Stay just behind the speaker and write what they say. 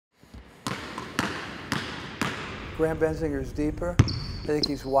Grant Benzinger is deeper. I think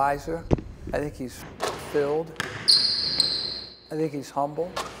he's wiser. I think he's filled. I think he's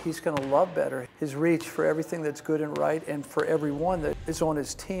humble. He's going to love better. His reach for everything that's good and right, and for everyone that is on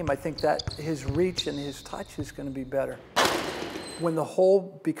his team, I think that his reach and his touch is going to be better. When the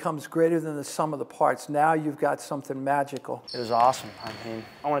whole becomes greater than the sum of the parts, now you've got something magical. It was awesome. I mean,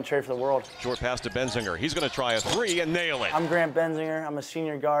 I want to trade for the world. Short pass to Benzinger. He's going to try a three and nail it. I'm Grant Benzinger. I'm a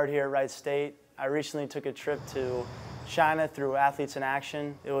senior guard here at Wright State. I recently took a trip to China through Athletes in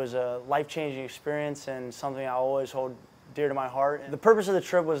Action. It was a life-changing experience and something I always hold dear to my heart. The purpose of the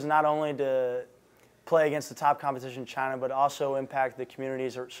trip was not only to play against the top competition in China, but also impact the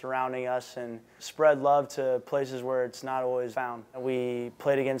communities surrounding us and spread love to places where it's not always found. We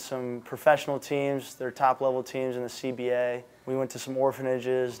played against some professional teams, their top-level teams in the CBA. We went to some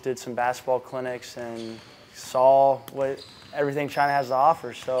orphanages, did some basketball clinics, and saw what everything China has to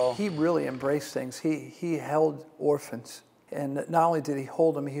offer. So he really embraced things. He held orphans, and not only did he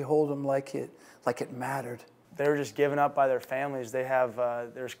hold them like it mattered. They were just given up by their families. They have,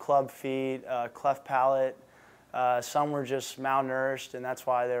 there's club feet, cleft palate. Some were just malnourished, and that's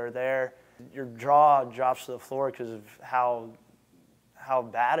why they were there. Your jaw drops to the floor because of how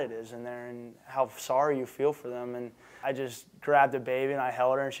bad it is in there and how sorry you feel for them. And I just grabbed the baby and I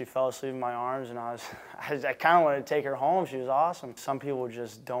held her, and she fell asleep in my arms, and I kind of wanted to take her home. She was awesome. Some people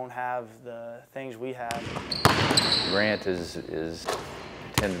just don't have the things we have. Grant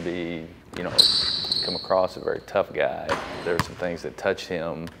tend to be, come across a very tough guy. There were some things that touched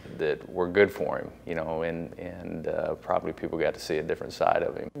him that were good for him, and probably people got to see a different side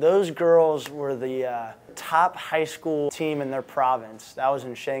of him. Those girls were the top high school team in their province. That was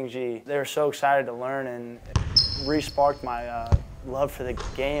in Shangji. They were so excited to learn, and it re-sparked my love for the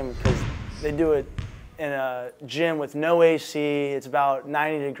game, because they do it in a gym with no AC. It's about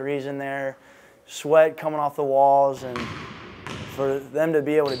 90 degrees in there, sweat coming off the walls, and for them to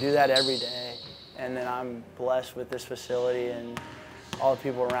be able to do that every day, and then I'm blessed with this facility and all the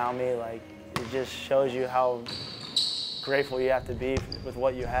people around me, it just shows you how grateful you have to be with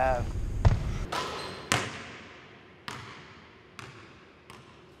what you have.